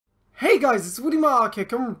Hey guys, it's Woody Mark here,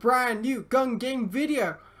 coming with a brand new gun game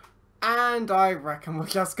video. And I reckon we're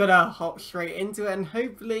just gonna hop straight into it and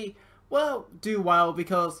hopefully, well, do well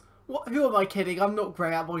because, who am I kidding? I'm not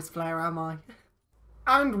great at voice player, am I?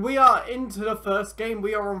 And we are into the first game.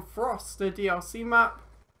 We are on Frost, the DLC map.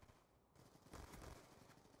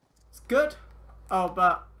 It's good. Oh,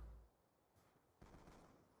 but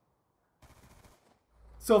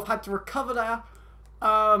sort of had to recover there.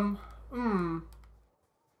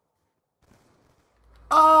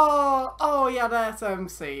 Oh yeah, the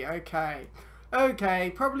SMC. Okay,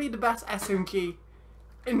 probably the best SMG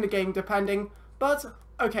in the game, depending. But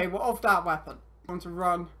okay, we're off that weapon. I want to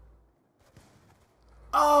run.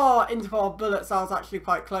 Oh, into our bullets. That was actually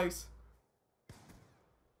quite close,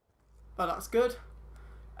 but that's good.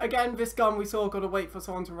 Again, this gun we sort of got to wait for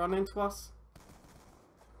someone to run into us.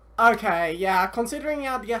 Okay, yeah, considering he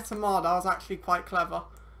had the SMR, that was actually quite clever.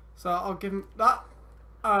 So I'll give him that.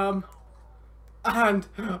 And,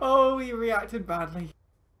 oh, he reacted badly.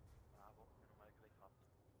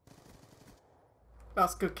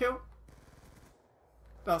 That's a good kill.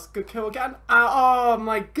 That's a good kill again. Oh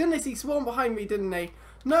my goodness, he swarmed behind me, didn't he?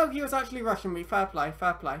 No, he was actually rushing me. Fair play,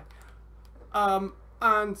 fair play.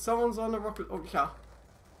 And someone's on a rocket launcher.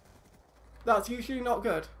 That's usually not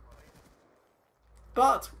good.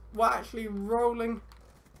 But we're actually rolling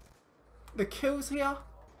the kills here.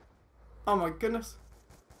 Oh my goodness.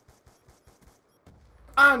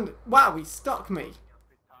 And, wow, he stuck me.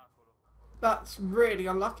 That's really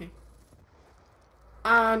unlucky.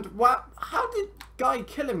 And, wow, how did guy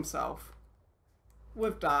kill himself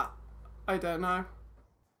with that? I don't know.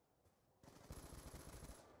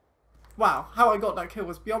 Wow, how I got that kill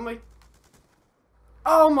was beyond me.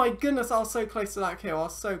 Oh my goodness, I was so close to that kill. I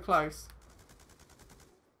was so close.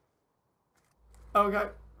 Okay.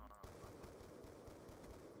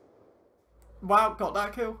 Wow, got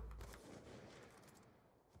that kill.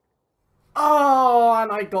 Oh, and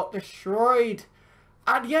I got destroyed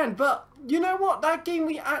at the end. But you know what? That game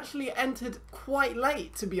we actually entered quite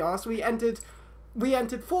late, to be honest. We entered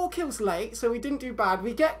 4 kills late, so we didn't do bad.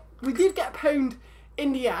 We did get pwned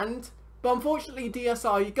in the end, but unfortunately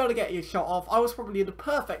DSR, you got to get your shot off. I was probably the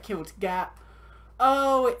perfect kill to get.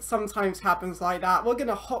 Oh, it sometimes happens like that. We're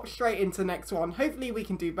gonna hop straight into the next one. Hopefully we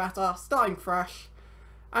can do better, starting fresh.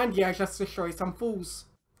 And yeah, just destroy some fools.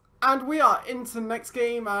 And we are into the next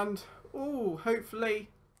game, and ooh, hopefully,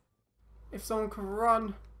 if someone can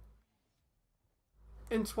run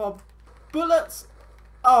into our bullets.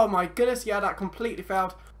 Oh my goodness, yeah, that completely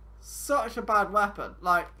failed. Such a bad weapon.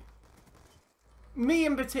 Like, me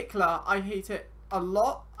in particular, I hate it a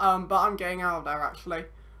lot, but I'm getting out of there actually.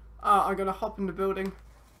 I'm going to hop in the building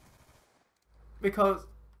because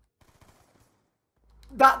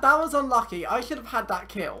that was unlucky. I should have had that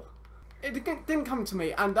kill. It didn't come to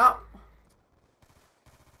me, and that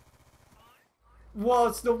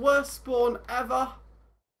was the worst spawn ever.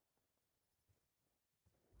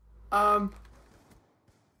 Oh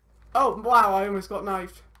wow, I almost got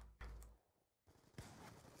knifed.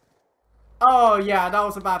 Oh yeah, that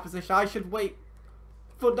was a bad position. I should wait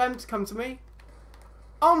for them to come to me.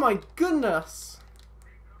 Oh my goodness.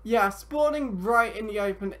 Yeah, spawning right in the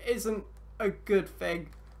open isn't a good thing.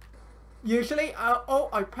 Usually, oh,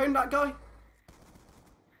 I pwned that guy.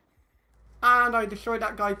 And I destroyed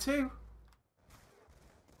that guy too.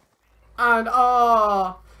 And,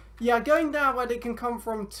 yeah, going down where they can come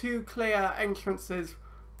from 2 clear entrances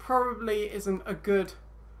probably isn't a good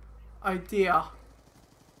idea.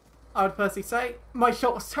 I would personally say. My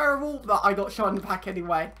shot was terrible, but I got shot in the back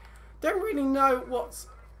anyway. Don't really know what's...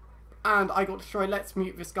 And I got destroyed. Let's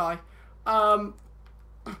mute this guy. I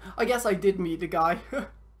guess I did mute the guy.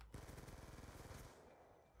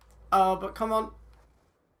 But come on.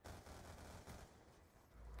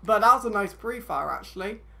 But that was a nice pre-fire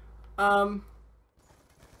actually. And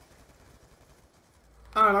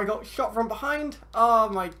I got shot from behind. Oh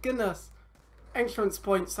my goodness. Entrance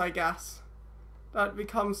points, I guess. That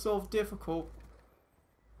becomes sort of difficult.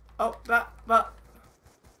 Oh, that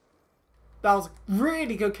was a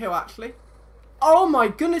really good kill actually. Oh my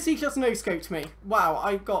goodness, he just no-scoped me. Wow,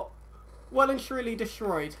 I got well and truly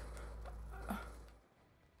destroyed.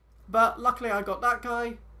 But luckily I got that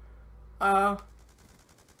guy. I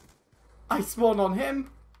spawned on him.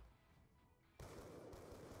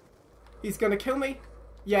 He's gonna kill me.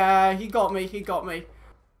 Yeah, he got me,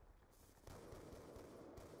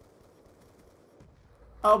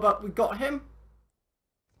 Oh, but we got him.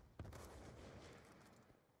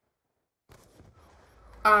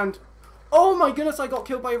 And, oh my goodness, I got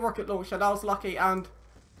killed by a rocket launcher. That was lucky, and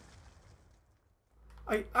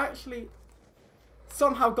I actually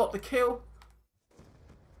somehow got the kill.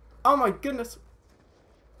 Oh my goodness.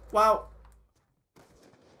 Wow.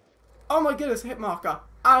 Oh my goodness, hit marker.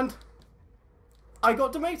 And I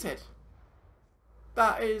got demoted.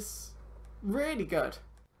 That is really good.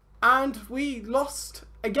 And we lost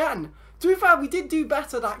again. To be fair, we did do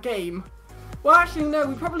better that game. Well, actually, no,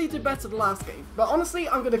 we probably did better the last game. But honestly,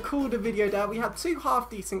 I'm going to call the video there. We had 2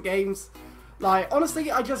 half-decent games. Like,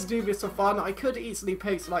 honestly, I just do this for fun. I could easily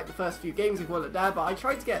post, like, the first few games and call it there. But I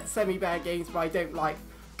try to get semi-bare games where I don't, like,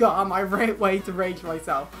 go on my way to rage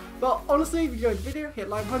myself. But honestly, if you enjoyed the video, hit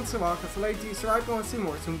like button to mark us. Hello, do subscribe if you want to see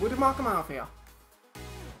more. Some wood and mark them out here.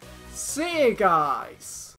 See you guys.